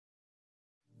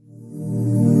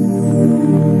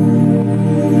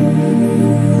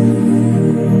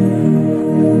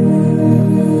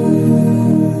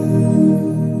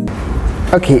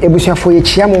Okay, ebusuafo ye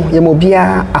chiamo ye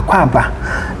mobia akwaba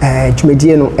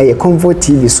dwumadie no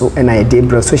Convotv so na ye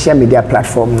de social media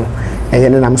platform no ye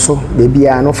nenam so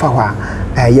bebia no fa hwa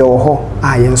ye wo ho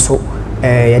ye nso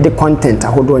ye de content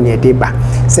ahodo ne ye de ba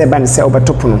se ba ne se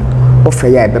obetopo no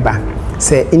ofre ye beba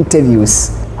se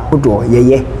interviews ahodo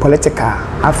ye political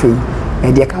afei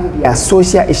de ka bia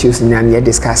social issues nyan ye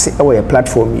discuss e wo ye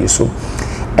platform yi so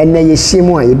ena ye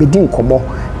hyemu a ye bedi nkomo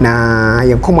na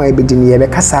ye nkomo ye bedi ne ye be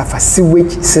kasa fa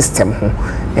sewage system ho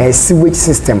sewage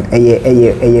system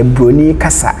eye broni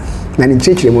kasa na ne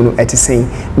kyekire mu no etisen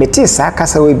mete sa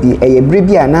kasa we bi eye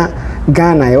brebia na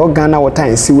Ghana Ghana Water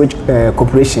and Sewage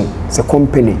Corporation se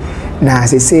company na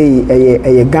se say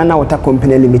eye Ghana Water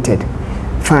Company Limited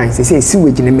fine se say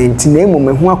sewage ne maintain mu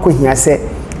me ho akohia se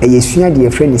eye sua de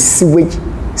friend sewage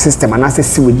system na se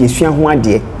sewage sua ho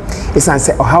ade isan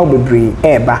se how bebre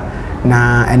eba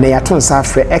na ene ya ton sa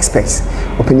free experts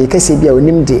opini kase bia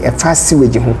onim de e fast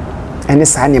sewage ho ene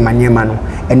sa ne manema no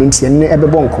enu ntie ne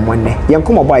ebebo nkomo ne ye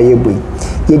nkomo ba ye boy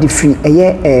ye di free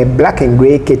eye black and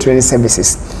grey catering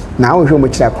services na wo hwe mo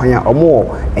kira kwan a omo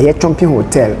eye champion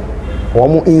hotel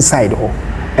omo inside ho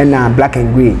ena black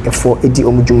and grey for edi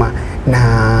omudwuma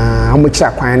na omo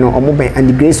kira kwan no omo ben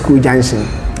and grey school junction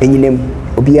enyinem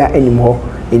obia enim ho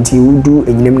enti wudu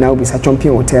enyinem na obi sa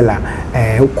champion hotel a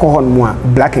ko hon mo a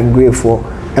black and grey for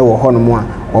ewo hon mo a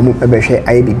omo ebehwe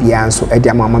aye bibia nso edi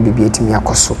amama bibia etimi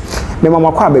akoso me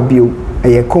mama kwa babio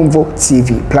eye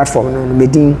Convotv platform no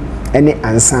medin ene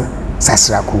ansa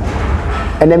sasraku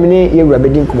enemine ye wura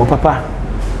bedin komo papa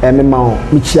me ma o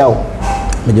michia o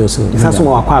mejoso saso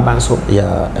ma wakwa aba nso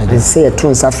ya say e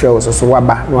tron safre o so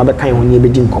waba na wabe kan ho ne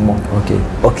bedin komo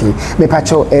okay me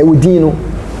pacho udin no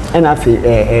ena afi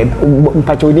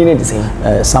pacho udin ne disen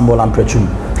Samuel Amprechum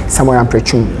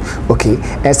okay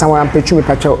Samuel Amprechum me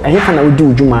pacho ehefa na udi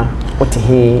udwuma ote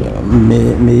he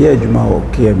me ye adwuma o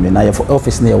KM na ye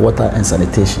office na water and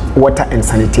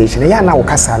sanitation ya na wo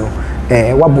kasa no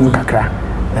wabum kakra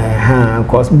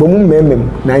cause bomu memem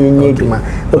na yenye adwuma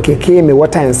okay KM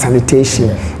water and sanitation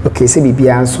okay se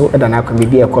bibia nso eda na akwa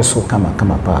bibia ekoso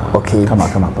kama pa okay kama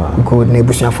pa good na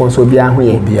ebusuafo nso bia ho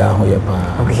ye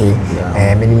pa okay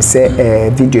menim se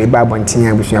video e ba bontin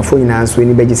ebusuafo nyina nso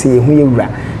ni beje se ye hu ye wura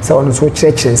se ono so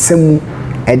kyerɛkyerɛ nsɛm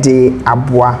ede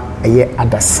aboa eye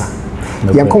adasa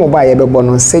yankomo ba ye bebo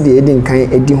no se de edi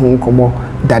nkan edi ho nkomo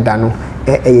dada no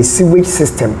sewage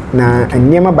system na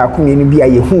anyema ba ko mienu bia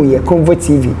ye hu ye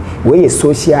Convotv we ye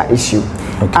social issue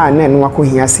na no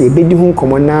akohia se bedi hu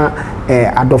nkomo na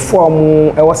adofo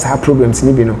mu e wo sa programs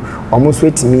ni bi no omo so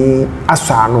etimi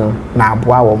aso ano na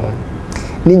aboa wo mo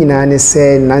ni nyina ne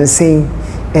se nansen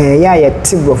ya ye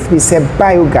tip of se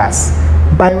biogas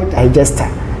biodigester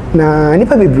na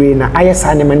nipa bebre na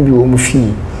ayesa ne man bi wo mu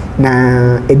fi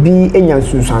na ebi enya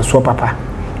nsunsuanso papa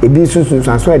ebi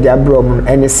nsunsuanso de abro mo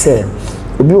ene se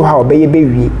obi ho ha obeye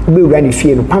bewie wura ne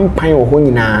fie no pampan wo ho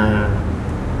nyina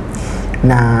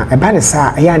na eba ne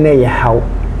sa aya na ye hawo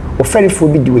oferefo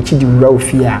bi di wachi di wura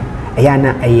ofie a aya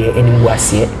na aye animu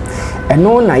ase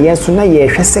eno na yeso na ye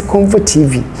hwese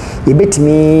Convotv ye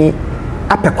betimi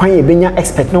apekwan ye benya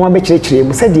expert na wa be kyerɛkyerɛ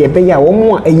mu se de ebe ya wo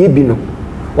mo a aye bi no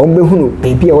ombe hunu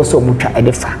baby a woso mutwa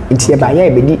edefa nti e ba ya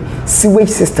ebedi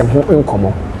sewage system ho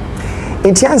nkomo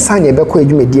nti ansa na ebekọ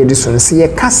adwumadi edi so nse ye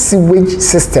ka sewage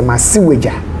system a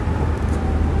sewage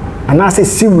ana se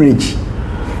sewage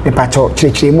ne pacho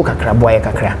kyerɛkyerɛ mu kakra boa ye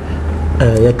kakra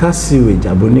ye ka sewage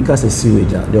abonika se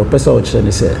sewage de opesa o kyerɛ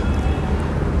ne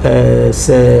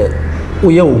se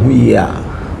uye wo hu yi a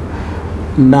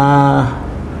na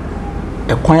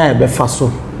ekwan a ebefa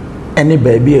so ene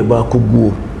baabi e ba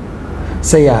koguo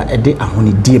say ya ede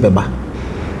ahonidie beba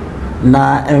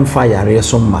na emfa yare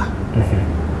so ma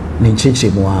ne ncheche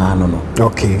mu ano no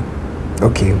okay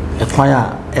ekwan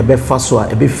a ebe fa so a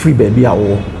ebe free baabi a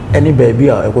wo ene baabi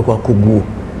a ekwekwa koguo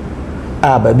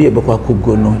a baabi ebekwa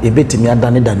koguo no ebetimi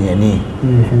adane ani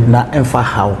na emfa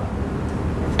haw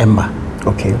emma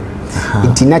okay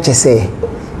it na chese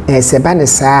se ba ne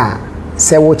saa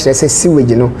se wo kire se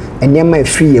sewage no enema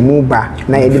free emu ba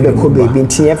na ye de beko baabi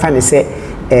nti ye fa ne se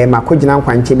makogina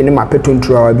nkwanche bi ne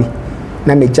mapetontrawa bi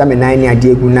na meja me nan ne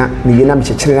ade egu na me na me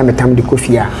kyekere na metam de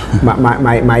kofia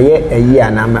ma ye ayi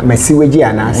ana ma siweji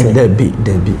ana se debi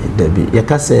ye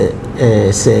ka se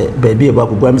baby e ba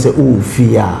ko gwa me se o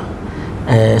fia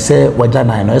se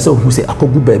wajana no se hu se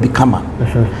akogu baby kama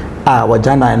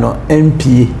wajana no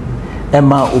MP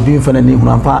ema obi mfa na ni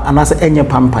hunampa ana se enye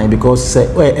pampan because se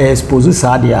expose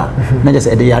sadia na je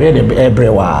se de yare de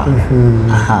ebrewa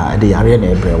de yare na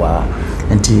ebrewa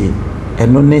nti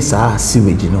eno ne sa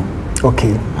sewage no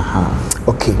okay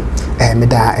okay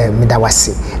meda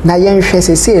wase na yen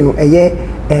hwese se no eye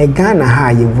Ghana ha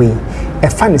ye we e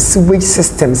fa ne sewage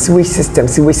system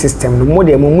no mo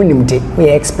de mo munim de we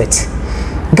expert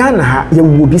Ghana ha ye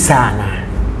wo bi sa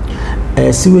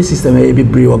na sewage system e be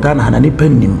bre o Ghana ha na ni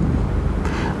panim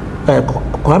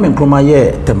Kwame Nkrumah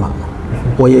ye tema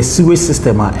or ye sewage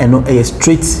system and a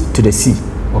straight to the sea.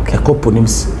 Okay, a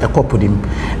coponym,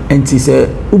 and he said,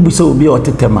 Ubiso will be or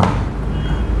tetema.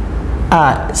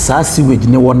 Sa sewage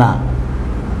ne wana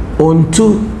on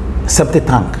 2 septic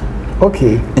tank.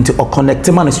 Okay, into a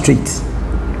connected man street.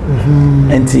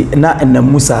 And na and the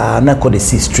Musa na call the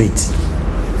sea street.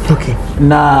 Okay,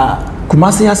 na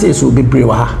Kumasi has says will be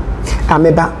brewa.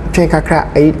 Ameba,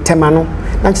 Chenkakra, a temano,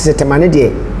 not just a temane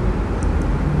de.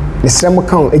 The Sram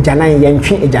count a Janai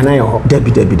Yankee, a Janayo. Debbie.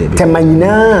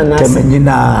 Temanina.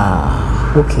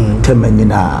 Okay.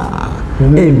 Temanina.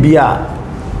 A be a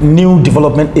new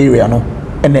development area, no?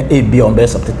 And a be on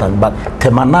base of the time. But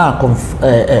Temana,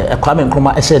 a Kwame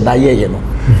Nkrumah, I said that year, no?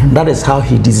 That is how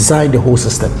he designed the whole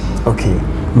system. Okay.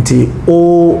 Until,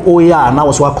 yeah, now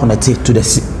was what connected to the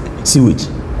sewage.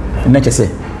 And not just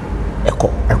say, echo.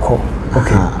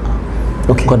 Okay.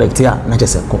 Okay. Connect here, not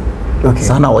just echo. Okay.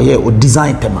 So now we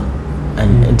design tema,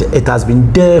 and it has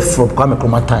been there from Kwame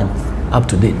Nkrumah time up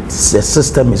to date. The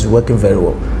system is working very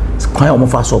well. It's quite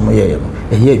almost fast on here.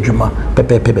 A year juma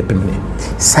pepe.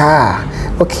 Sir,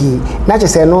 okay. Not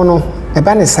just say no. A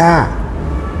banner, sir.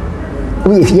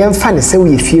 We if you find say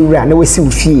we feel right, no we see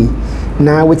fee.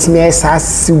 Now with me as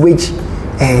sewage,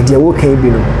 the working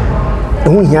below.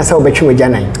 Who hears our between with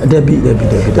Janai? Debbie.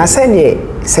 Now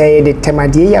say the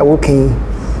temadia working.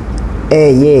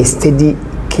 Yes, steady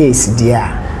case dear.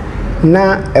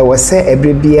 Na was say a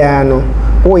baby no.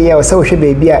 Oh yeah, was so she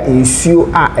baby in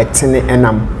sue at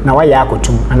enam. Now I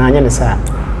yakotum and I say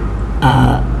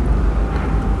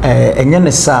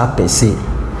and sa per se.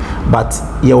 But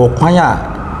ye will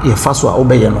quire ye fast wa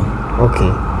obey no.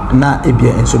 Okay. Na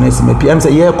ebia insurance me PM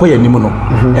say ye koye nimu no.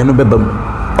 Eno bebam.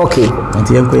 Okay.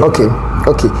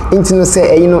 Okay. Into no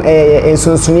say you know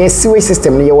insurance sewage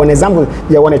system. You one example.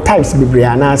 You want types be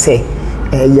na say.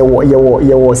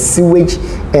 Your sewage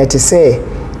to say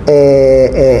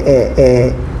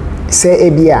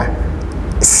ebia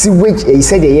sewage he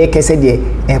said the can say the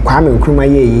Kwame Nkrumah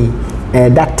ye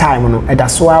that time no e da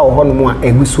so a ho no a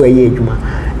eguso ye adwuma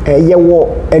ye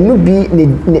wo enu bi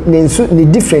ne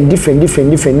different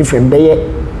be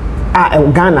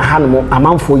Ghana ha no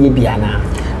amanfo ye bia na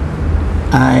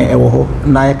e wo ho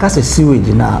na ye ka say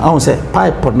sewage na I say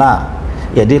pipe na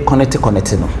ye dey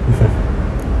connect no.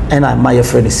 And I my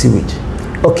friend the sewage.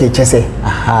 Okay, Chese.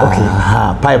 Okay.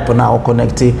 Pipe now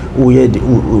connected with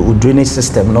the drainage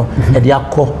system, no? And they are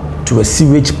called to a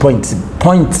sewage point.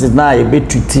 Point now a bit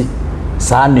tricky.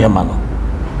 Sa near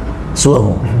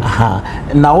so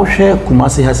now share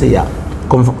Kumasi has a ya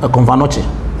Convotv.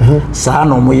 Sa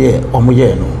no moye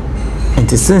no. And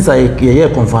since I hear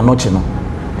Convotv no,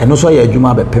 and also a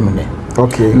juma be permanent.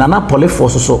 Okay. Nana poly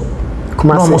force so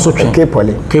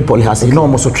Kumasi K-poly has no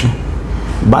almost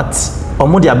but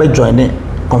omudi abe join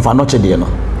Convotv de no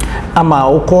ama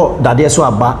woko dade so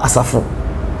aba asafo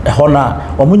ho na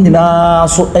omu nyina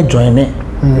so join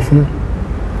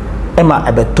ema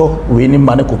ebeto we ni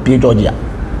mane ko pie Georgia.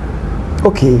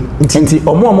 Okay, nti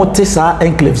omu te sa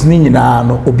enclaves ni nyina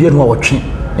no obi enu awotwe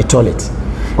e toilet.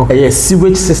 Okay, a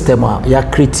sewage system ya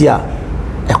create a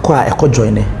eko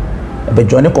join ebe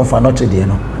join Convotv de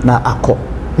no na akọ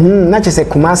na chese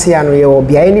Kumasi anu ye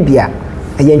obia ni bia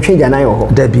yentwe Janai ho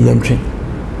Debbie yentwe.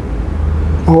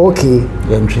 Okay.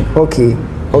 Yentwe.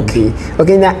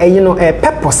 Okay, now you know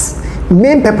purpose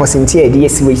main purpose in here the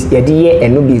sewage the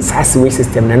and no be sewage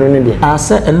system na no dey I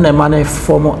say and na man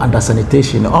form under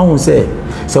sanitation on say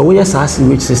so we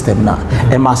sewage system na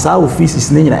e ma sa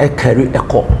offices ni na e carry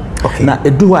eco na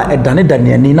edu a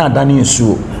edane ani na adane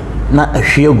nsuo na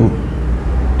ahwegu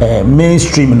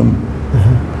mainstream no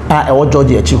e wo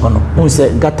Georgia echi ho no un say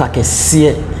gata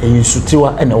kese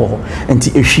ensutiwa ene wo ho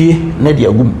enti ehwie na de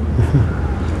agum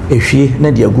ehwie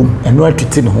na de agum eno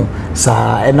atuti ne ho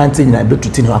sa enante nyina be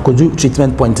tuti ne ho akoju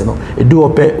treatment point no edu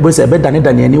ope bo say be dane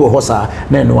ani wo ho sa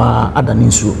na eno adane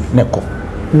nsuo ne ko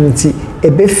nti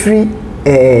ebe free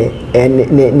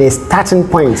ne starting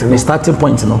point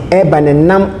no ba ne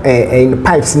nam in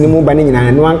pipes ni mu ba ne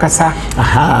nyina no ankasa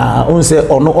un say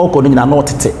ono oko ne nyina no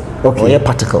tete. Okay. Or yeah,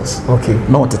 particles. Okay.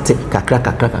 No to take kakra.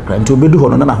 Until we do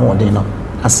hono na ho den no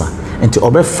asa. Until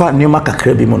obefa nyoma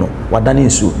kakra bi mu no wadane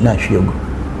nsu na hwegu.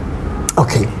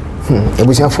 Okay.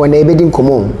 Ebusiafo na ebedi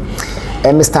nkomo.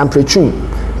 Mr. Prechum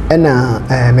na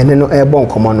mene no bon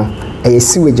komo no.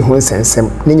 Sewage ho nsensem.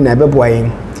 Ne nyina beboa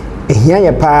yen. Ehia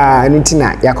ye pa nti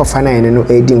na yakofa na yen no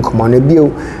edi nkomo no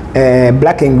bio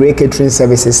black and grey catering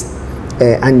services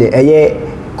and eye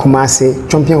Kumasi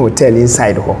Champion Hotel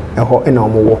inside ho na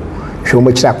omo hwe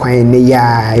mo kira kwan ne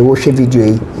ya e wo hwe video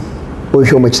yi wo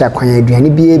hwe mo kira kwan aduane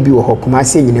bi wo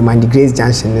Kumasi nyine man Grace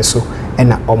Junction ne so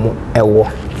na omo ewo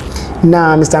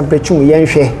na Mr. Prechum yen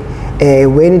hwe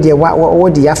we ne de wo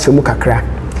de ya femu kakra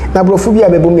na brofo bi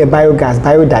abebo me biogas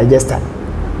biodigester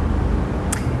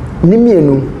ni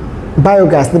mienu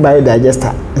biogas ne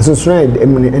biodigester so so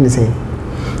na say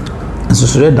so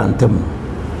so dantem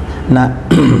na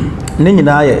ne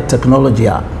nyina ye technology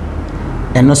a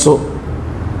eno so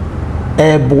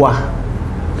eboa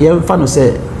ye mfa no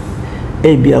se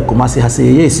ebia Kumasi ha se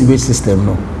ye sewage system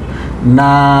no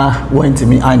na went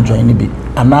me and join bi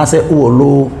ana se wo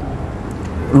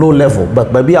low level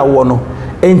but baby a wo no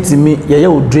entimi ye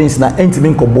drains na entimi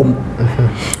nkobom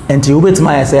enti wo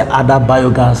betima ya say other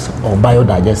biogas or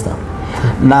biodigester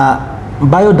na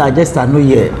biodigester no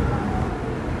ye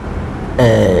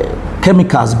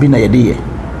chemicals bi na ye de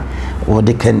or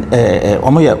they can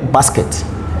omo ye basket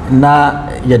na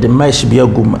ye the mesh bi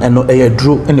agum eno ye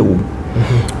dro ene wo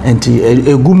enti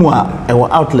egum a e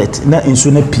outlet na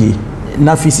insu na pie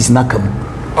na feces na kam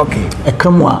okay e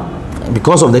kam a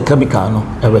because of the chemical no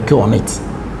e work on it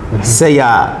say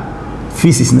ya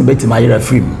feces na beti my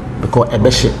free because e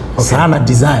be she sana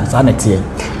design sana tie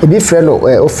e bi frɛ no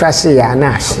o frashe ya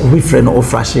na ahye we frɛ no o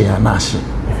frashe ya na ahye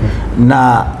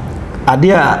na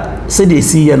ade a se de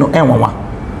si ye no enwanwa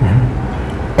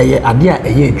eye ade a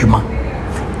eye adwuma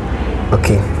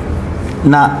okay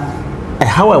na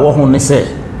how I wo ho ne se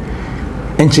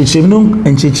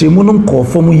enchichemu no ko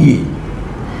fom yie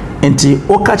enti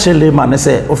o ka chele ma ne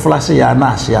se o flash ya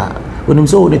na ahye a onim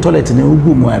so the toilet ne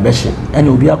ugu mu ebehye ene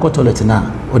obi akọ toilet na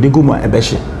o de gu mu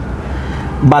ebehye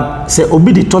but se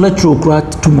obi the toilet through kra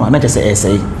tumu na se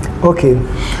essay okay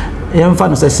yemfa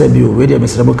no se bi o we de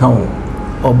mesrebo kan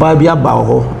oba bi aba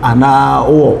ho ana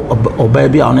o oba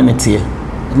bi a one ne tie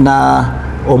na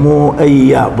omo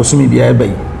ayi a bosumi bi a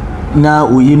bai na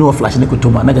oyi no flash ne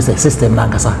kutuma na se system na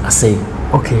nkasa asay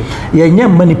okay ye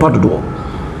nyem mani padodo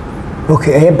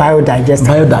okay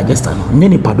biodigester no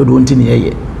nyeni padodo ntini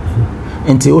ye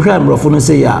enti o hwa mrofo no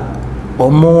say ya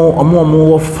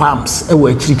omo farms e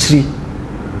wa chirichiri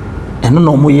eno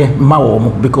no mo ye ma wo mo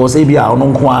because e bia ono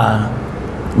nko a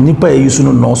nipa e yusu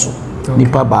no no so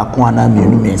nipa ba ko ana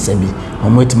mienu mensa bi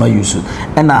omo etima yusu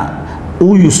ena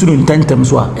o yusu no ntentem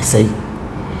so a esai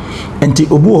enti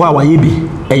obu ho a wa ye bi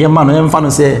eye ma no yemfa no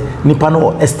say nipa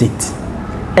no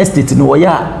estate no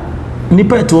ya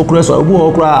nipa eto okura so obu ho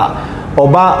okura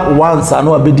oba once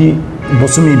anu abedi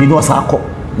bosumi bi no asako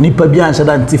nipa bi anhye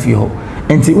da ntifi ho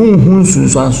enti unhu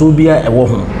nsunsuanso bia ewo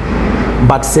ho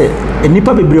but say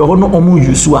nipa bebre ho no omu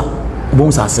yusu a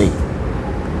bon sa say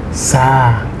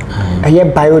sa aye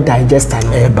biodigester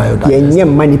no biodigester ye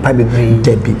nyem ma nipa bebre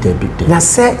debi na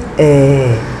say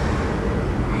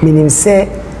minim say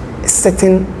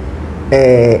certain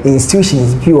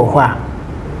institutions bi wo ho a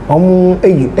omu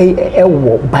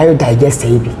ewo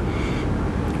biodigester bi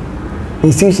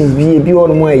institutions bi wo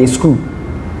no mo aye school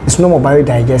it's no more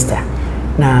biodigester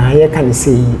na ye can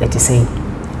say at the same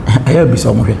aye bi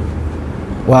so mo hwe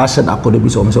wa shed akodo bi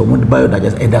so mo say mo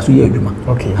biodigester e da so ye adwuma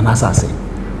okay ana asase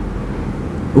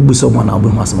obi so mo na obi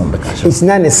ho asem mbeka sha it's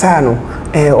na ne sa no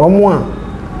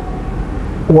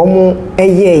omo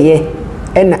eye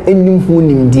na enim hu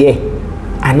nimde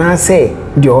ana say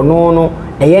de ono no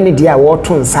eye ne de a wo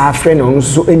to nsa afre na ono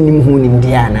so enim hu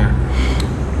nimde ana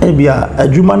e bia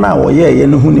adwuma na wo ye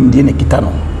no hu nimde ne kita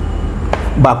no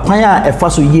ba kwan a efa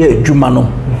so ye adwuma no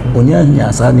onya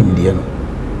nya sa nimde no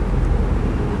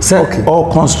se all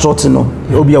construct no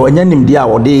obi a wanya nimde a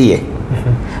wo de ye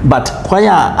but kwan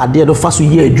a ade do fa so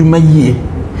ye adwuma yie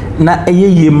na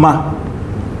eye ye ma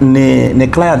ne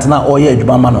client na o ye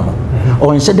adwuma ma no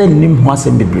on shede nim ho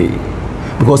asem bebre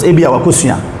because e bia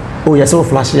wakosua o ye se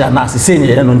flash ya na se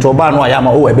nye no nto ba no aya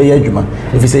ma o ebe ye adwuma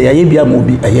if say ye bia ma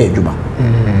obi aye adwuma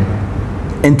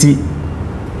enti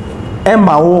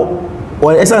emma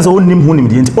o essence o nim hu nim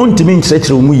di enti on timi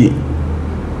nkyerɛkyerɛ mu ye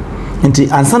enti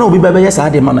ansa na obi bebe ye sa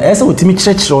ade ma no ese o timi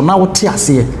kyerɛkyerɛ na wo te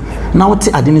ase na wo te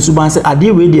ade ni suban se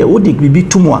ade we de o de bibi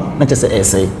tumu a na kyerɛ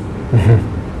ese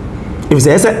if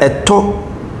say ese eto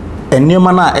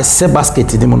enema na ese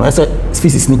basket di mu no ese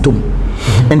physics ni tom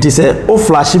enti se o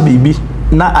flash bibi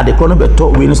na ade kro no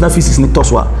beto we no na physics ni to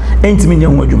so a entimi nya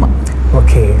hu adwuma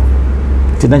okay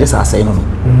ti na just asay no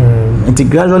enti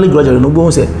gradually no bo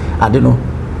say ade no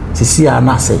sisi a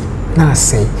na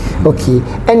asay okay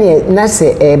ene na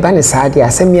say ba ne saade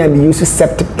asem ya me use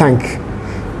septic tank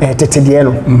tetede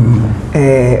no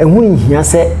ehun hia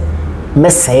say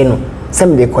mesay no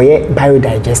sem de koye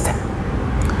biodigester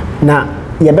na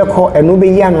ye beko eno be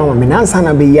yi ano me nansa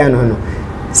na be yi ano no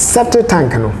septic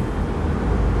tank no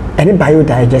any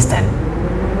biodigester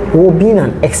will being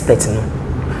an expert no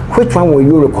which one will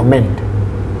you recommend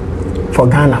for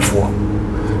Ghana for?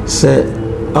 Say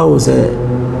I was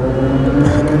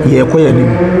ye kwaya ni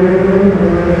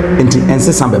enti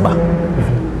ense sambeba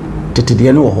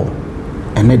tetede ne wo ho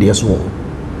ene de so wo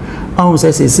I was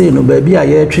say no baby a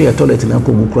ye twe toilet na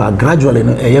ko bukura gradually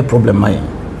no eye problem mai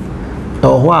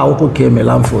ho a wo ko ke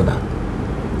melanfo da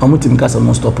amutim kasa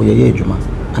no stop ye adwuma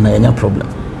ana yenya problem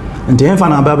enti enfa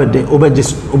na ba bede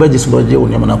obegis loje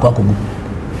wonyam na kwa kogu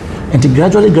enti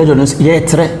gradually ye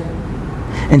tre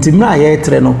enti mra ye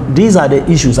tre no these are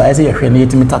the issues I say ye hwe na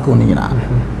yetimi tackle ni nyina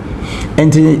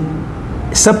enti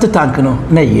septic tank no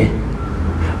na ye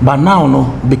but now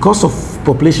no because of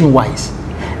population wise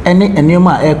any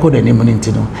ma air code and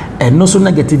immunity no and no so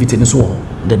negativity no so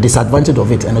the disadvantage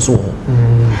of it and so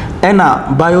and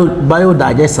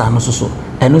biodigester no so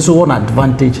and also one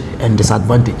advantage and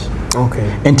disadvantage.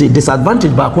 Okay. And the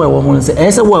disadvantage back where one say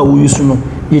as a way we use no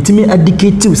yetimi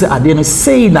adicate say ade no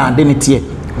say na ade ne tie.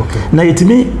 Okay. Na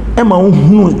yetimi e ma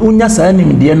unya saa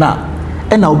nim de na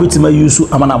e na obetima use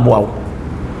amana boawo.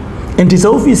 Enti say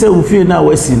ofi say ofi na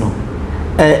wasi no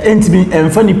entimi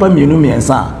emfa nipa mienu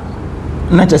miensa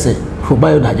na chese for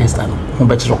biodigester no ho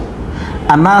betro.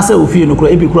 Ana say ofi no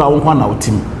kura ebi kura won kwa na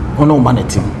otim ono ma na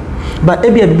tim. But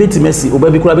ebi betimesi oba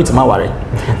bi kura betima ware.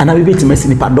 Ana bi betimesi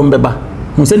nipa dom beba.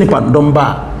 Hu se nipa dom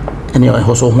ba ene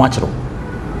ho so ho akero.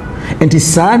 Enti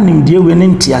saa nimdie we ne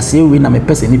ntiase we na me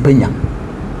pese nipa nya.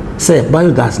 Say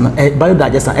biogas na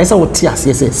biodigester esa wo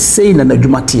tiase say na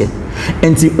nadwuma tie.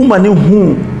 Enti uma ne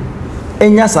hu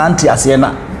enya saa ntiase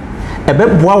na ebe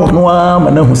boa wo no ma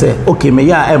na hu say okay me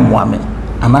ya emmoa me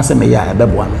ana se me ya ebe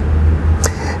boa me.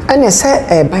 Ane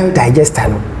say biodigester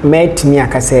no metimi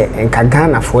aka say enka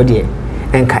Ghana for de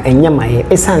enka enyama ye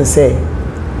esan say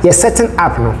ye setting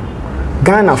up no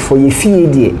Ghana for ye fie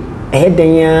de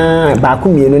eden ya ba ko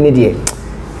mienu ne de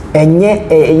enye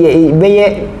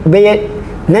beye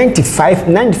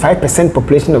 95%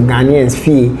 population of Ghanaians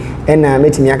fee ena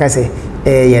metimi aka say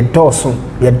ye doso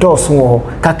wo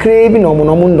kakre bi no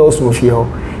mo ndoso fie ho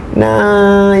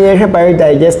na ye hwe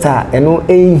biodigester eno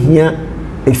ehia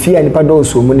efie anipa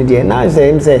doso mo ne de na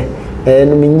say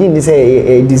no mingi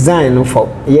say design no for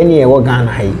ye ne ye wo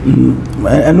Ghana hai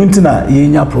eno ntina ye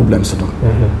nya problems do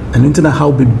eno ntina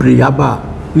how be brave aba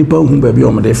nipa hu ba bi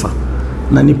o mo de fa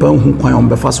na nipa hu kwan o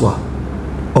be fa so a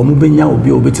o mo benya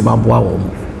obi obetima boa wo mo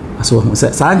aso hu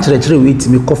say sa nkyerechire we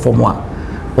timi kofom a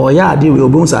o ya ade we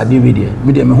obun sa ade we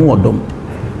de me hu odom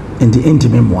enti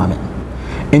me mo ame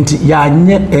enti ya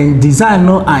nye design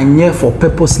no anye for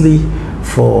purposely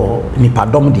for nipa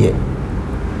dom de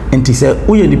enti say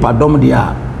uye nipa dom de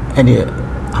a ene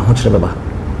ahokyere beba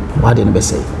wa de ne be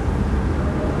say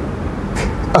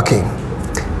okay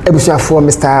ebusuafo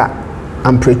Mr.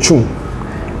 Amprechu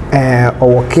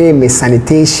okay me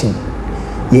sanitation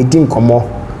ye din komo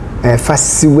fa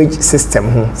sewage system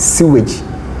ho sewage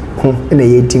ho na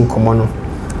ye din komo no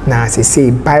na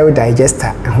say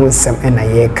biodigester ho nsem na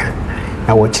ye ka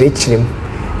na wo kyerɛkyerɛm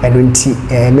eno nti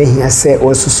mehia sɛ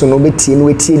onsusu no betie no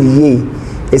wetie ye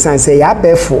esan sɛ ya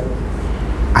befo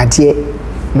ade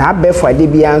na abefo ade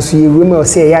bia nso ye wura mu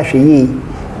sɛ ya hwɛ ye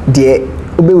de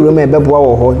obewura mu ebeboa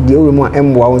wo ho de wura mu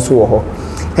emboa wo nso wo ho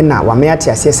na wa me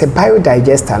ate ase sɛ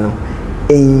biodigester no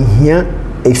ehia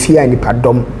efia nipa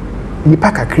dom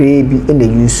nipa kakra bi na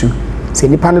yusu sɛ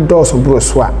nipa no dɔɔso bro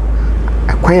so a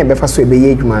akwan ya befa so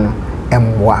ebeye adwuma no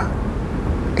emboa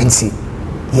nti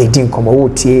ye din komo wo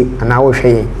tie ana wo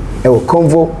hwe e wo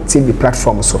Convotv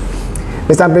platform so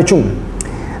Mr. Brechum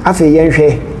afa ye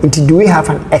hwe nti do we have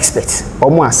an expert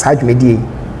omo asadwumedie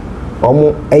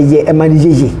omo eye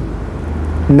emanije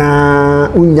na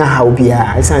unya ha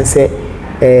obia esan se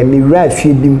mi wura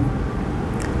fie bim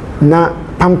na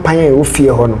pampan e wo fie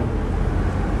ho no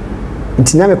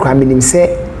nti na me kwa minim se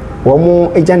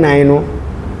omo ejanan no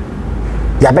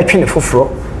ya betwe ne foforo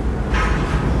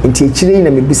nti echire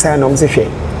na me bisa na omo se hwe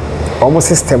omo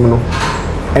system no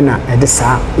ena ede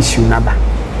saa issue naba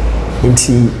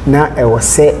nti na e wo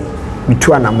se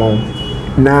mitu anamon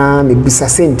na me bisa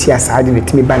se nti asade ne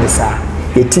timi ba ne saa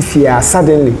yetifia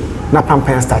suddenly na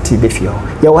pampan start be fie ho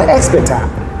ye wo expert a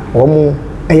omo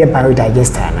eye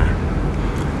biodigester na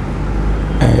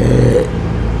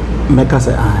meka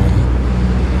se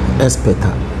ai expert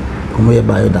omo ye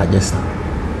biodigester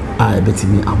ai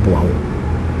betimi aboawo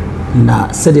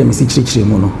na sede me si kyerɛkyerɛ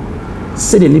mu no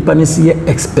sede nipa ne si ye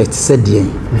expert sede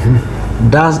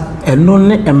das eno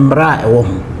ne embra ewo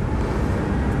ho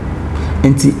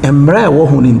enti embra ewo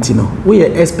ho ne enti no we ye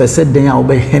expert sede a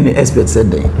obe he ne expert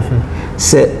sede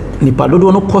se nipa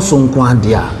dodo no koso nko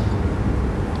ade a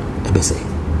ebe se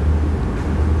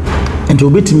nti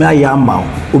obetimi aya ama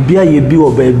obi aye bi o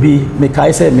baabi me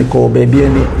kai say me ko baabi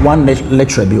ani one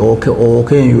lecturer bi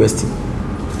okay university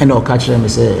and o catch them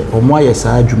say omo aye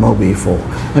sa adwuma we for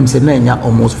em say na nya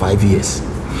almost 5 years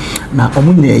na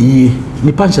omo na yi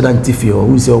ni pancha dan tifi ho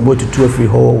we say omo tutu afiri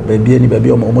ho baabi ani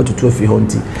baabi omo tutu afiri ho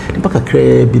nti ni paka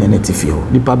kra bi na tifi ho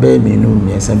ni pa ba mi nu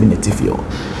mi ensa bi na tifi ho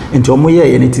nti omo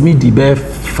ye ni timi di be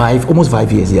 5 almost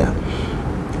 5 years yeah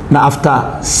na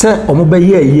after say omo ba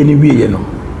ye ni wie ye no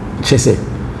che say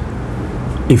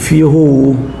if you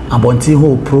ho abonti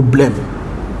ho problem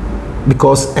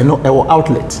because no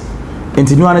outlet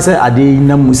enti no an say ade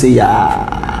na mu say ya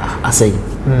asay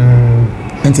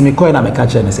enti me koy na me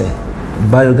catch and say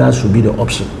biogas should be the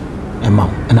option emam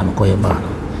na me koy ba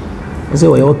no say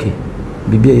we okay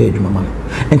bibia ye adwuma man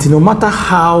enti no matter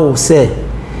how say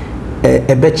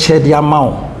e be che the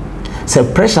amount say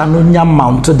pressure no nya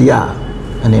mount to there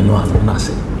and no na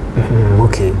say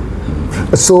okay.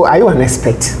 So are you an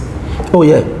expert? Oh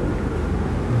yeah.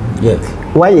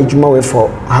 Why you juma way for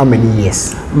how many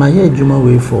years? My juma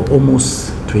way for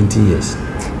almost 20 years.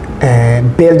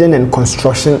 Building and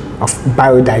construction of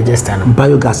biodigester.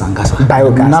 Biogas and gas.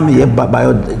 Biogas. Na me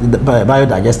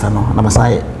biodigester no. Na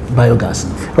masai biogas.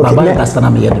 Okay, biogas na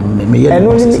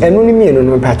me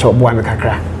no patch up boa me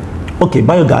kakra. Okay,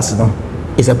 biogas no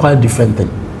is a quite different thing.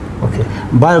 Okay.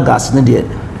 Biogas no dey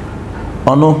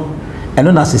ono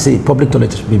eno na say public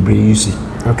toilet be use.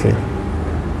 Okay.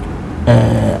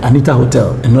 Anita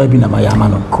Hotel eno bi na mayama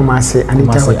no. Kumase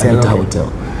Anita Hotel.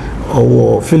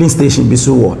 Or filling station bi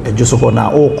so wo ejoso ho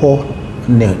na okọ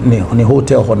ne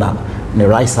hotel ho na ne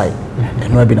right side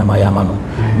eno bi na mayama no.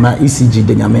 Ma ECG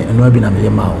de nyame eno bi na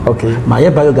mayama o. Okay. Ma ye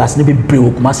biogas ne be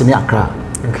brew Kumase ne Accra.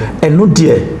 Okay. Eno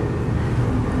de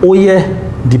oye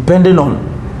depending on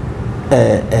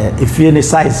if you any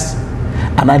size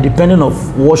and depending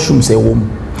of washroom say wom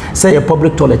say a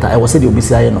public toilet I was say the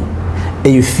obisi aye no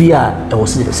e fear I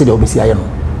was say the obisi aye no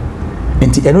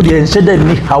enti eno dey enshede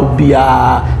ni how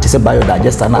bia to say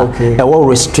biodigester na e was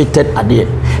restricted ade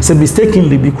say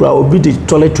mistakenly be kura obi the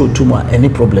toilet to ma any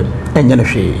problem enye no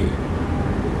hwe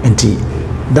enti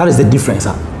that is the difference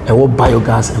e was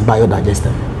biogas and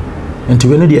biodigester enti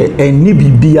we no dey eni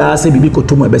bibia say bibi ko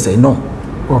to ma be say no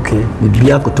okay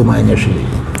bibia ko to ma enye hwe.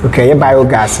 Okay, yeah,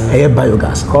 biogas. Yeah,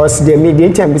 biogas. Because the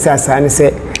media time bisa san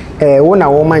say wona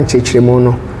wo man chechiremu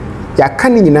no ya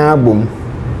kan nyina bom.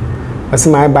 Ose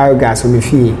my biogas o me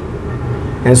fie.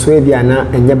 Enso e bia na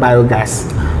enye biogas.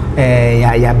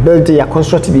 Ya build ya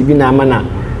construct bibi na ama na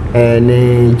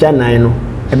ne janan no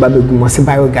e ba begum mo se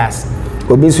biogas.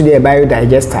 Obi su de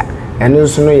biodigester. Eno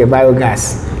so no ye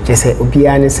biogas. Je say obi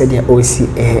an se de osi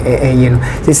enye no.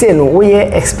 Se say no wo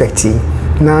ye expecting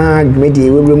na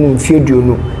media we mu mfieduo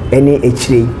no ene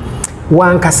echire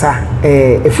wan kasa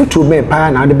efutu be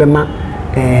pa na de be ma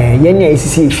yenya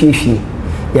esisi efiefie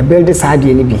ya build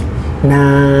saade ne bi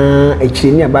na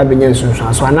echire ni aba benya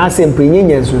nsunsuanso ana sempo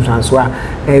nyenya nsunsuanso a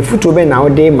efutu be na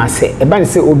ode ma se e ba ne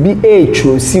se obi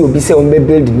etro si obi se on be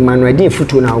build manual de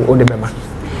efutu na ode be ma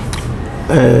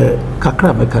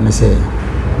kakra me kan se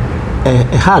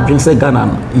ha adwen se Ghana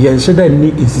no ye sheda ni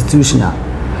institution a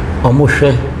omo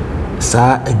hwe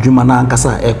sa adwuma na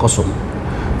ankasa ekoso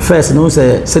first no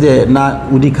say de na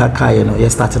udi kakaye no ye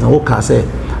start na woka say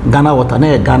Ghana Water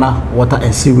na Ghana Water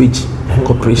and Sewage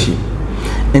Corporation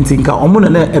entinka omo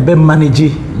na ebe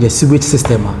manage ye sewage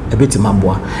system a ebetima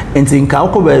boa entinka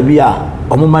okoba bi a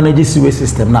omo manage sewage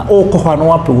system na okọ na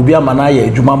wape obi amana ye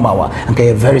adwuma mawa anka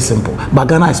ye very simple but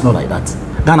Ghana is not like that.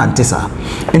 Ghana ntesa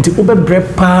enti obebre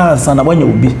pa sana wanya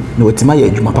obi na wetima ye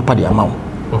adwuma papa de amawo.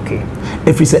 Okay.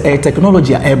 If it's a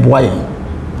technology a boy,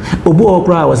 Obu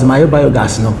Okra was my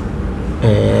biogas no.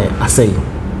 I say.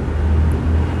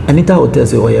 Anita Hotel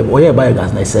say oye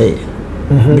biogas na say.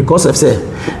 Because of say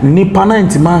nipana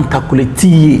intiman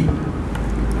calculate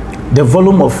the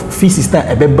volume of feces that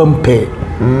ebebam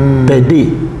per day.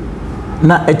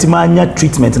 Na etimanya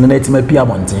treatment na etima pia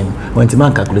mountain when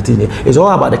intiman calculating it's all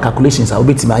about the calculations. I'll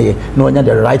be no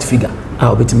the right figure.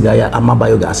 I'll be ama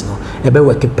biogas no ebe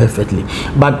work perfectly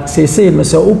but say no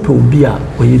say ope obi a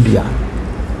oye bia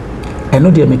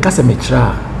eno de me kase me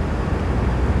kira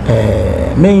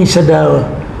men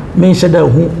shada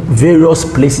hu various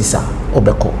places a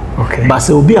obeko okay but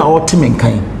say obi a otimen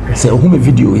kan say hu me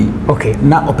video yi okay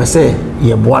na opese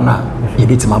ye boa na ye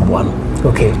betima boa no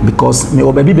okay because me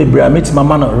obabi bebra metima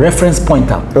ma no reference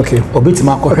pointer okay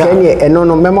obetima akọhwa okay eno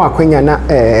no memo akwanya na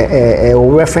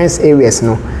reference areas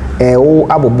no wo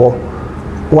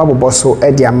abobo so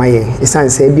e dia maye isan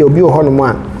say bi obi ho no mo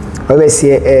a we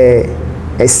say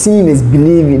seeing is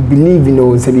believing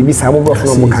no say bi sa abobo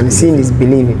from mo can seeing is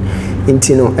believing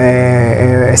intino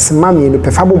semami no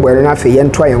pefabo boere na fe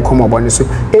yento ayen komobo ne so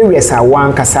areas a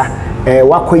wan kasa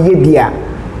wakoye bia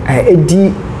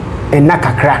edi na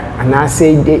kakra ana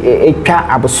se etwa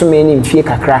abosome ne mfie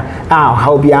kakra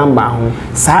how bi amba ho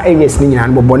sa areas ni nyina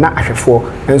no bobo na ahwefo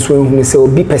enso ehunu se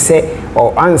obi pese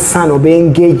o ansa no be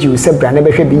engage you se bra na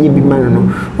behwe bi bi man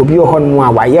no obi ho no a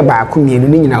waye ba ko mienu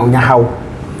ni nyina onya hawo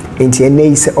enti ene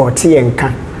yi se ote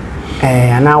yenka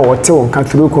ana wote wonka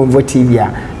through Convotv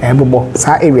a bobo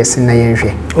sa areas na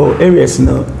yenhwe areas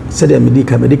no said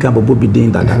medical bobo bi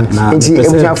din dada na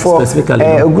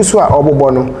specifically ogusu a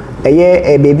obobo no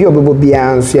baby obobo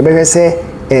bia nso ye behwe se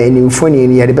nimfoni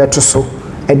ni ye de beto so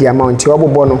the amount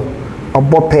obobo no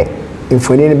obope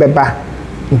imfoni ni beba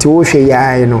nti wo hwe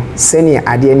ya no senior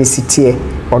ade ani sitie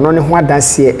ono ne ho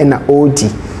adase na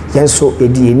odi yenso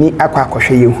edi ni akwa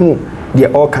akohwe ye hu de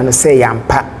all kan say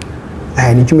yampa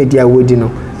ni dwumedi a wodi no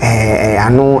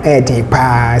ano eden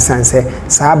pa sanse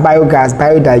sa biogas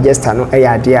biodigester no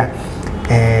ade a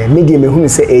media mehunu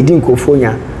se edi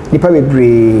nkofonya nipa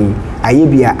bebre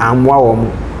ayebia amwa wo mo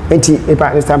enti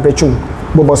nipa temperature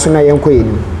bobo so na yenko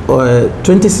yeni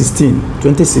 2016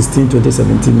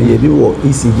 2017 me yebi wo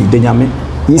ECG denyame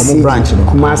omo branch no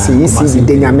Kumasi ECG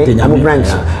denyame omo branch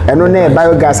eno na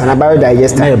biogas na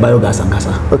biodigester na biogas ankasa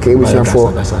okay we share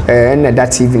for na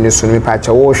that TV no so no pa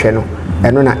cha wo hwe no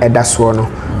eno na eda so no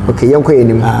okay yenko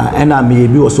yeni ena me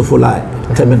yebi wo so for like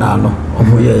terminal no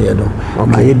omo ye do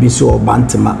ma yebi so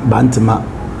bantema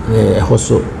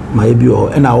hoso ma yebi wo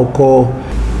ena wo call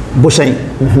Boshain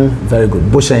very good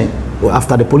Boshain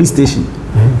after the police station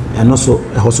and also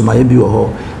hoso ma yebi wo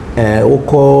wo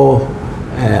call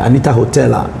Anita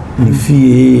Hotel ni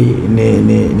fie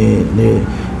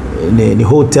ne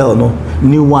hotel no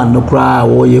new one no cry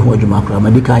wo ye ho adwuma cry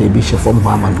medical ye bi she from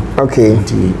Hama no okay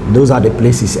those are the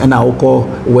places and I will call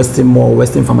Western Mall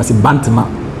Western Pharmacy Bantama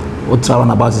o travel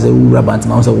about say Ura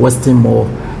Bantama so Western Mall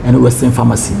and Western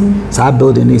Pharmacy so our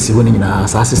building is ho ni na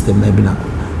sa system na bi na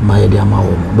ma ye dia ma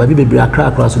wo ba bi bebre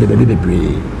akra so de ba bi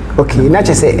bebre okay na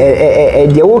che say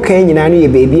de wo kan nyina no ye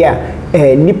baby a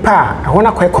nipa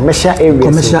hona kwa commercial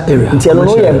area nti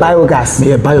no ye biogas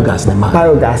me biogas na ma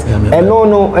biogas no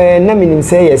na minim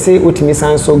say ye say utimi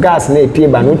sanso gas na epie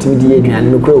ba no utimi di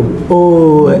aduane no kro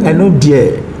no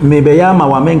die me be ya ma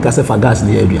wa men ka se fa gas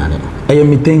na aduane no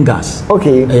methane gas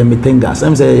okay methane gas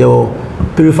am say your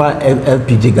purified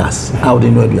LPG gas how they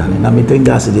know aduane na methane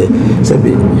gas dey say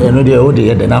be no dey o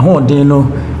dey na ho dey no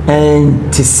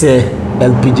ti say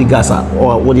LPG gas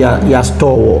or what ya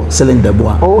store cylinder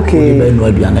boa okay be no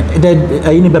aduane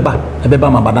ayi ni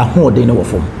beba ma bada ho dey no wo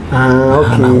fom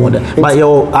okay but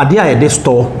your idea e dey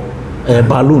store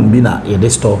balloon bi na e dey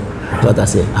store what I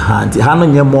say anti ha no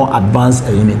nye more advanced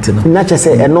unit no na che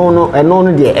say eno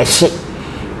dey ehye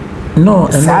no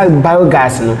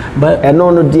biogas no but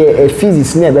eno dey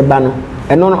physics na beba no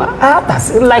eno how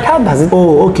does it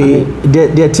oh okay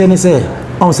the ten say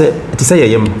on say it say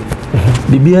yem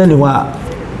bibia ni wa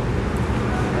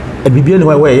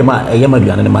we yema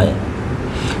aduane ne maye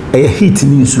heat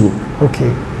ni nsuo okay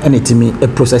and itimi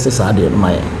process ade no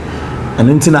maye and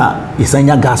ntina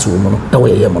isanya gas wo no e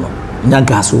we yem no nya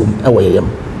gas wo e we yem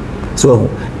so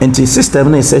enti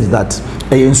system na said that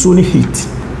nsuo ni heat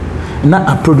na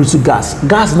a produce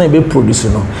gas na be produce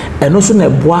no eno so na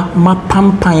eboa ma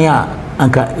pampan a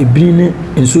anka ebiri ni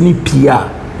nsuo ni pia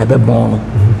e be bon no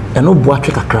eno boa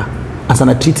twe kakra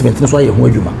asana treatment no so aye ho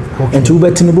adwuma enti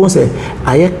ubetini bo say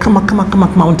aye kama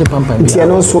unte pampan nti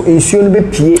eno so nsuo no be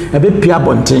pie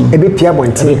abonten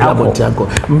akọ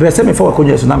mbese me for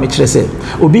akonye so na me kire say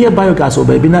obi ye biogas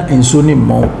oba bi na nsuo ni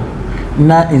mo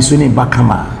na nsuo ni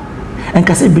bakama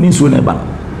enka say bi nsuo na ba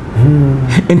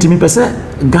enti me pese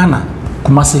Ghana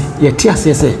Kumasi ye ti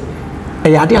ase say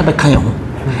e ya de abeka ye ho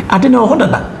ade na ho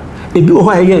dada ebi ho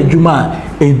aye adwuma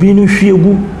ebi no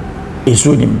hwiegu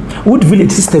esunim wood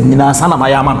village system ni na sana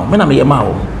mayama no me na me yema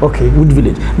wo okay wood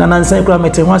village na nansan kura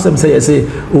mete ho asem say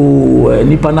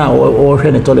nipa na o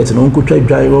hwe ne toilet no nkotwa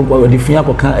dwan wo de fia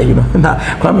koka ayi no na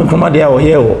kwa me koma de a o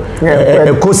ye wo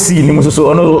ekosi ni muso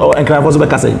ono enkra fo so be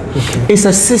kasa it's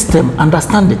a system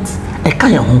understand it e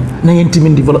kan ye ho na ye ntimi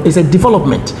develop it's a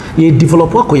development ye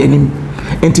develop ko ye nim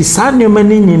enti sane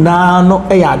mani nyina no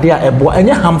e ya de a ebo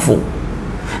enye harmful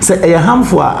say e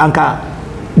harmful anka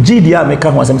GDA make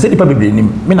one some say the people be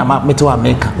me na meto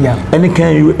America any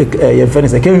can you your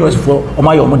friends can you for o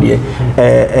my omo de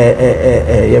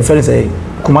your friends say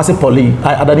Kumasi Poly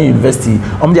Adani University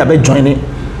om dey be joining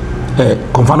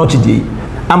Convotv dey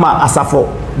ama asafo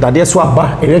that dey so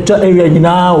aba electoral area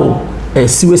nyina o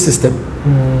sewage system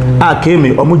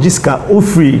came omo jiska o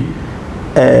free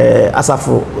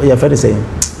asafo your friends say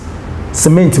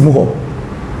cement mu ho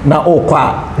na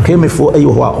okwa kemefo ayi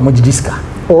ho a omogigiska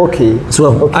okay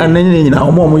so anani nyina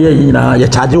omo ye nyina ya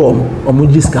charge omo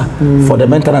giska for the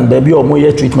maintenance baby omo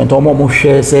ye treatment omo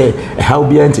hwe say how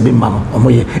be anti be ma no omo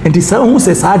ye enti sa hu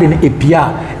say sa de ne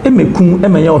epia emekum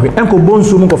emenye ohwe enko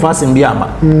bonsu mu ko fasin bi ama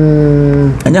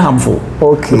anya harmful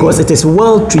okay because it is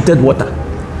well treated water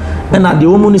and na de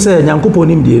omo ni say nyankopon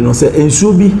nim de no say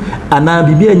ensuo bi ana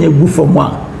bibi anya gu fom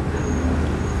a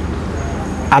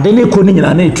ade ne ko ni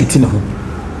nyina na etwiti ne ho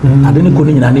ade ne ko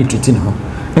ni nyina na etwiti ne ho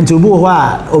enti obu ho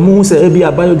a omu se ebi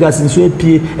biogas nso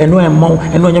apie eno emon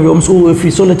eno nya we so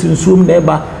efi solid nso mu na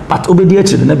eba but obedi a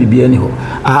chire na bibia ni ho.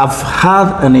 I have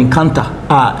had an encounter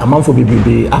among for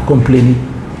bibi a complaining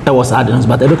I was adens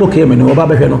but ebe ko came no oba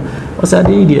behwe no o say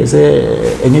ade die say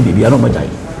enye bibia no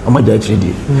omajai chire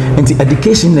die enti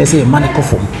education na say man ko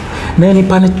fom na ni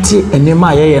pa ne tie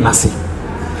enema ye na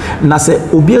se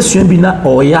obi asua bi na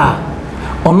oya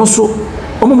ono so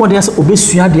omomode ase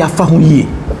obesua de afa ho yie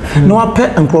na wape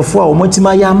nkrofo a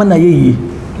omotima ya ama na yeye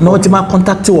na otima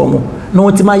contact wo mo na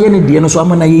otima ye ne de no so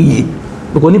ama na yeye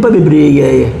because nipa bebre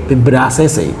ye bebre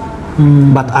asese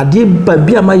but ade ba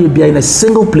bia ma ye bia in a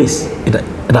single place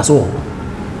that's all.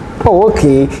 Oh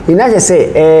okay ina je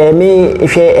say me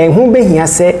hwe enhu behia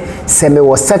se me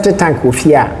wo settle tank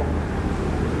ofia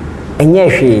enye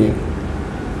hwe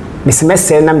me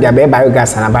semester nam dia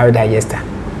biogas na biodigester.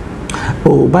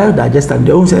 Oh, biodigester,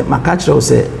 the own say, my catcher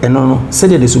say, and no, say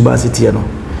the subacity, no.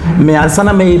 Me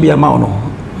ansana may be a mouno,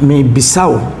 may be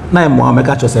so, na more, my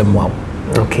catcher say more.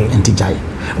 Okay. And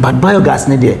TJ. But biogas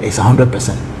need is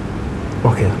 100%.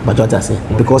 Okay. But what I say,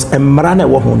 because a marane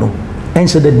wahono, and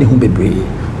said that Nihum be brave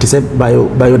to say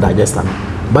biodigester.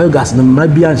 Biogas no might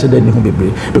be answered that Nihum be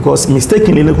brave because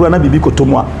mistakenly, the Grana Bibico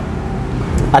Tomoa.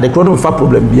 At the chrono for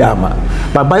problem biama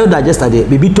but biodigester de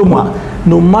bibi to mo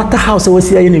no matter how say we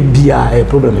see any bia a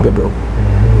problem be bro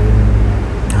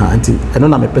auntie I don't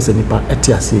know me person nipa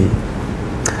etiase.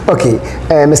 Okay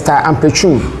Mr.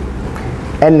 Ampechum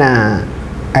na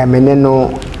mene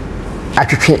no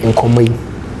atwetwe nkomo yi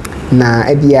na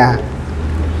ebia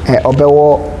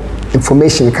obewo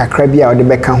information kakra bia o de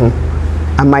beka ho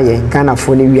amaye Ghana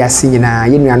fo ne wiase nyina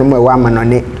yenuanom ewa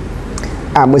amanone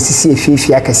mosisi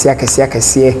efifi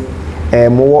akese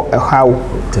mo hawo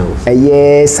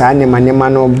eye saa ne manema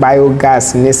no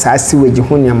biogas ne saa sewage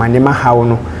ho ne manema hawo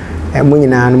no mo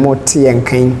nyina no mo te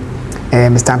yenkan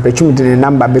Mr. Ampechum de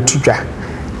number betudwa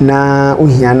na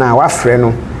ohia na wafre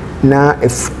no na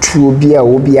efutuo bia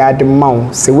obi ade mawo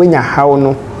se wonya hawo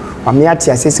no ame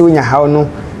ate ase se wonya hawo no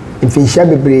mfinhia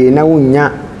bebre na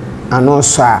wonya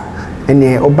anoso a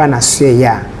ene oba na so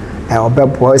ya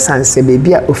obebo sanse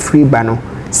baby a ofri ba no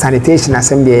sanitation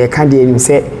assembly ye ka de nim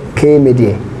se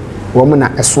kemedie wo mu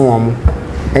na eso wo mu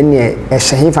ene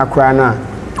ehyehefa kura no a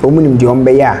wo mu nim de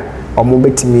ombe ya omo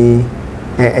betimi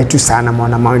etu sana mo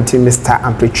na mountain Mr.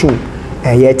 Ampechum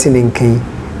ye tinenkan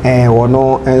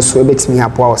wono enso betimi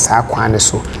apo a sa kwan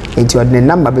so enti odne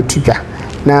number betudwa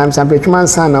na Mr. Ampechum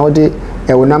ansa na wode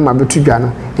wo number betudwa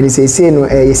no ene se no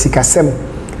yesikasem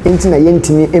enti na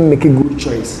yentimi make good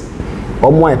choice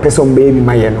omo a person baby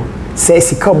maye no say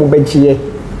sika omo bagiye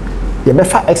ye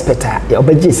befa expert a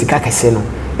obagie sika kase no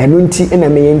eno nti ena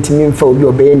me yentimi mfa obi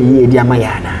obaye ne ye di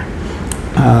amaya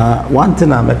na one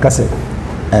thing I make say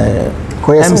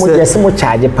ko yesimo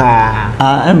charge pa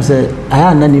am say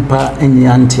aya na nipa enyi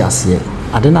antiase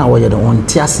ade na wo ye de won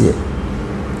tiase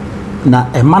na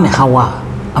e ma ne hawa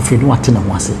afedu wate na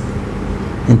ho ase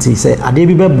nti say ade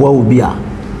bi beboa obi a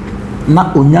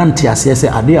na onya antiase say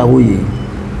ade a wo ye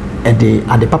ede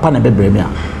ade papa na bebre me a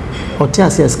ote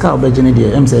ase ska obegene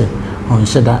de em say on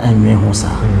sheda enwe ho sa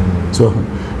so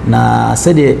na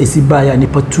say de esiba ya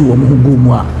nipa tu o mo gu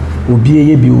mu a obi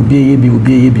eye bi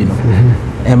no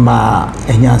ema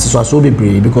enya nso aso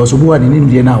bebre because obu ani nim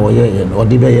de na wo ye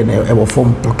ode be ye na e wo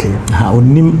form okay ha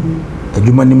onim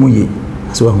adwuma ni mu ye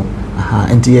so ho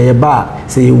enti ye ba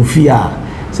say ye ufi a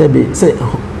say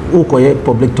o koye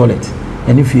public toilet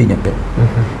eni fie nyepe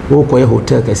o koye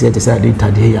hotel kase te say de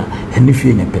tade ya eni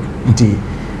fie nyepe nti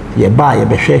ye ba ye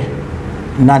behwe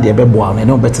na de be boa na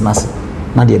no betenase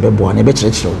na de be boa na be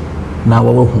kirekire na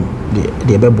wo hu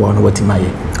de be boa no watima ye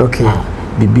okay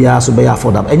bibia so be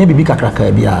affordable enya bibi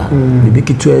kakraka bia bibi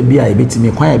kitua bia e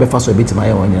betimi kwan e be fa so e betima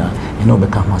ye wonya ene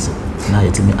obeka ho ase na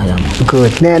yetimi ayama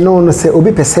good na no say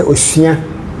obi pese osua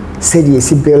say de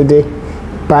si build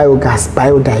biogas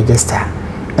biodigester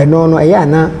eno no eya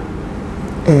na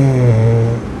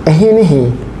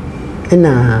ehene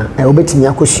na obetimi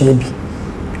akosua bi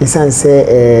esanse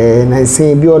na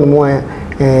nsen bi on mo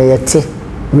yete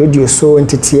radio so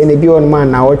entity ene bi on ma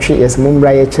na wotwe yes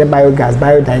mumbra ye kire biogas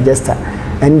biodigester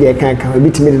and they can be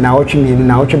to me na wotwe mi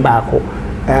na wotwe baako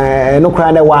no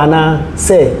kra na wana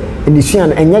say edisua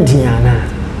no enye din ana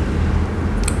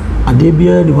ade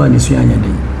bia ni ho anisua anya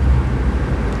din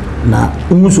na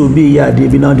umuso bi ya ade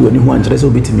bi na de oni ho ankyere se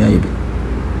obetimi aye bi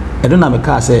edo na me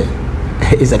ka say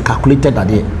is a calculated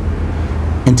ade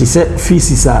enti se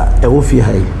fees a e wo fi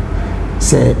hai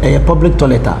se a public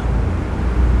toilet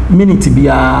minute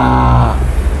bia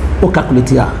o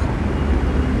calculate ya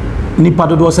nipa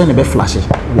dodo se ne be flash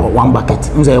one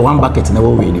bucket nze one bucket na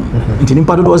wo we ni nti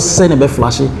nipa dodo se ne be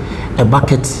flash a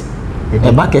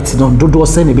bucket no dodo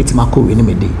se ne betima ko we ni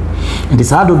me dey nti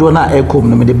sa dodo na e kom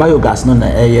no me de biogas no na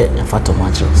eye fato ho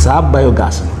acho sa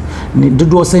biogas ni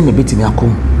dodo se ne betimi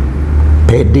akom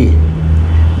per day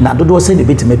na dodo se ne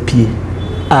betimi pie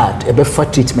add a better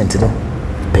treatment no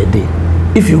per day.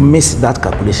 If you miss that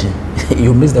calculation,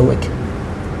 you miss the work.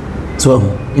 So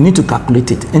you need to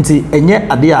calculate it. And see,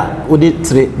 enye idea would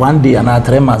it 1 day and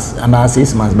 3 months and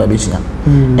 6 months by between.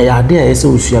 A idea is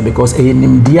so sure because a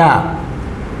nimdia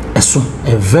is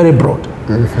very broad.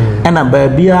 And a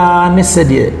baby ne said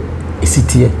ye is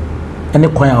it here. And the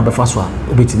choir of the first one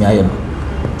will be to me. I know.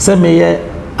 Say me ye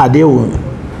idea will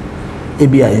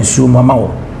be a issue mama.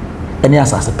 Any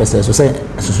as a person so say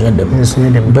them.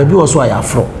 Baby also I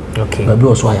afro. Okay. Baby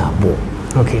also I abo.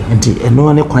 Okay. Enti eno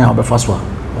ane kwan a obefa so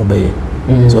obeye.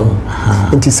 So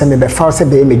enti se me be fa se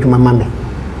be medwuma mame.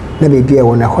 Na baby e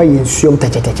wona hɔ yensuom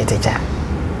techetechetecha.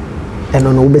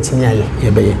 Eno no wobetimi aye.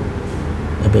 Yebeye.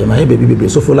 Ebe ma baby bebe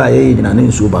so fola ye nyina na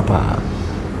nsuo ba pa.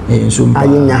 Nsuo ba.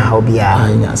 Ayenya ha obia.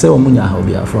 Ayenya. Se omunya ha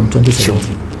obia from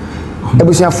 2017.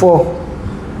 Ebusiafo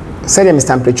se dem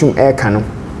Mr. Prechum e ka no.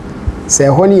 Se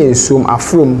hɔ ne yensuom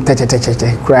afrom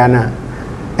techetecheche kura na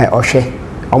ɔhwɛ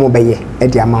omo beye e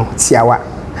di ama tiawa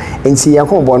enti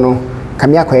yakobo no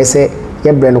kame akoye se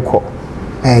ye bre no kɔ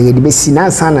ye de besi na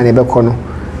ansa na ne be kɔ no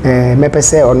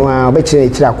mepese ono a obekire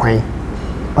kira kwan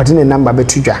ɔde ne number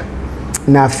betudwa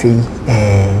na afei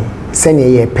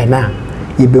sene ye pena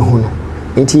ye behu no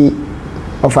enti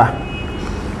ofa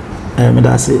me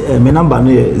da se me number no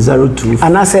ye 02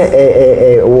 ana se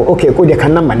okay ko de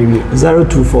kan number ni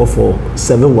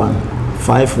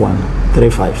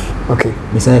 0244715135. Okay.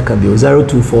 Mr. Kabio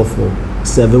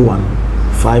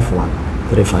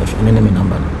 0244715135 and then my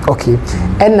number. Okay.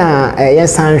 And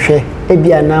yes anhwe e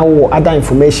bia na wo other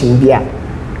information bia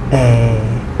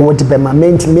wo de bema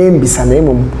menti membisa na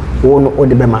emom wo no wo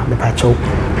de bema me pa chew.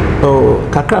 Oh,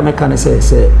 kakra me kan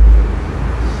say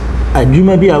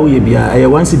adwuma bia wo ye bia e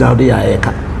one sit down there e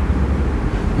ka.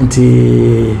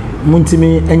 Nti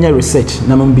muntimi enya research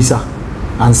na mbisa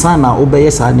ansa na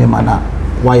obeye sa nyema na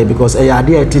why because e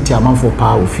ade tete amanfo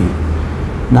power fi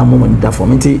na moment da for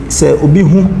me say obi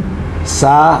hu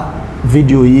sa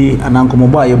video yi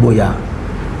anankomobo ayeboya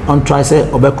on try say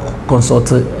obe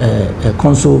consult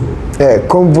console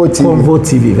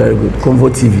Convotv very good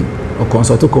Convotv or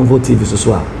consult Convotv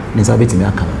so a nisa betimi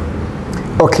aka.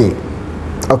 Okay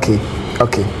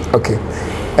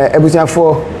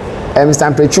ebusiafo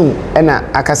Mr. Prechum na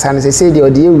akasa na say dey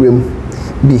odi ewrem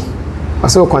bi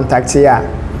also contact ya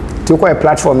to a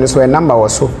platform no so a number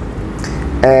was so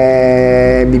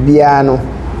bibia no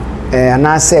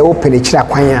ana say open kira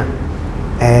kwan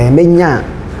a menya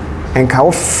enka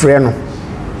wo frɛ no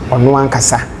ono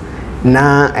ankasa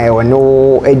na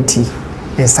wono edi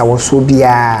ensa wo so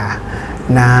bia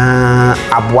na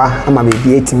aboa ama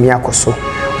bibia etimi akoso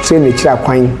so ne kira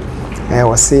kwan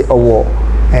wo se owo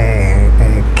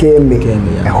keme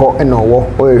ho na owo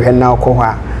ohwe na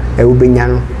okɔ a wobenya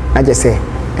no agye se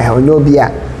onyo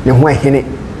bia ne ho ahene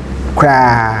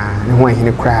kra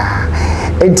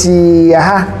enti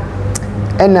aha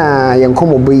ena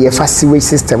yenkomobo ye sewage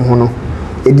system ho no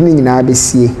edini nyina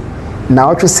besie na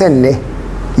otwe senne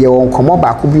ye wonkomo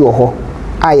ba ko bi wo ho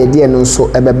a ye de no nso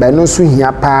ebebe no nso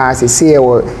hia pa sese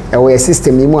ye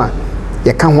system yi mu a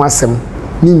ye ka ho asem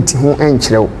ninti ho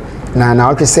enkyerɛw na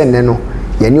otwe senne no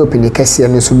ye ne opini kase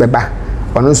no nso beba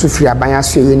ono nso firi aban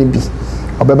aso ye ne bi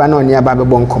obeba na oni aba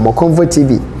bebo nkomo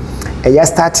Convotv ya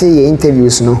start ye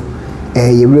interviews no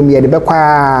ye room ye de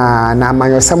bekwa na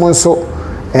amanyosem nso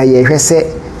ye hwese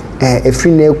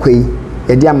efri na ekwei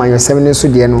ye de amanyosem nso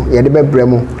de no ye de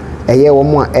bebremu ye wo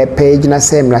mo page na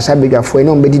se mrasha bedwafo ene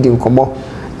ombedidi nkomo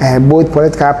both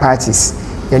political parties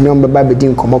ye ne ombeba bedi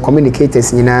nkomo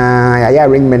communicators nyina ya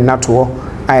arrangement na to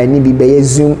a ni bi be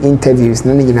Zoom interviews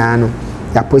no nyina no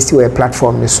ya posti we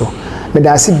platform so me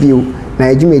da se bio na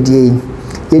adwumedie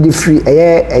ye di free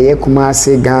eye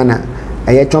Kumasi Ghana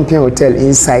Champion Hotel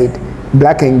inside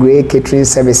Black and Grey Catering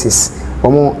Services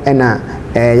omo ena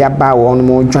ya ba won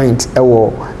mo joint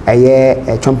ewo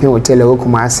Champion Hotel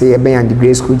Kumasi ben the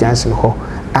Grey School Johnson ho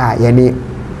a ye ne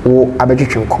wo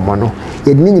abetwetwe nkomo no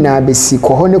ye ni nyina besi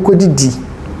ko ho ne kodidi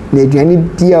na aduane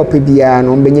dia ope bia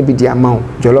no mbenye bi di ama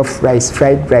jollof rice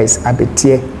fried rice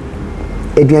abetie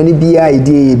aduane bia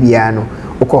idie bia no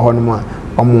ukoho no a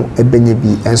omo ebenye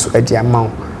bi enso adi ama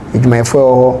adwumayefo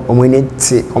ho omo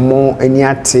enete omo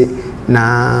eniate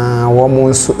na womo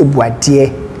nso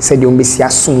ebuade se de ombesi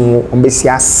aso ombesi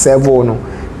aserve no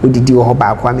odidi ho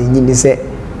ba kwa ma nyini se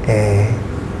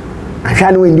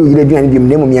ahwa no ndi oyire aduane bi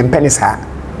mnemo me mpene saa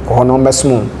ho no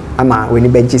mbeso ama weni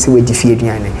beji se wedi fie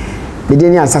aduane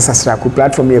medeni ansasasra ku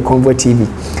platform ye Convotv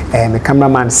me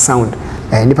cameraman sound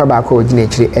nipa ba ko ogina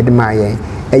chire edma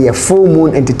ye full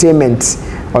moon entertainment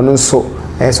ono so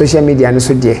social media no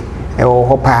so de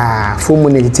hopa full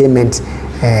moon entertainment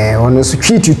ono so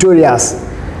twi tutorials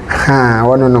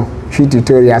ono no twi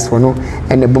tutorials ono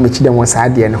ene bom chi dem wasa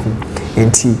de no ho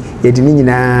enti yedi ni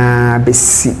nyina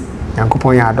besi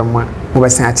yankopon ya adoma mo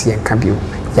besan ate yenka bio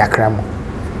yakramo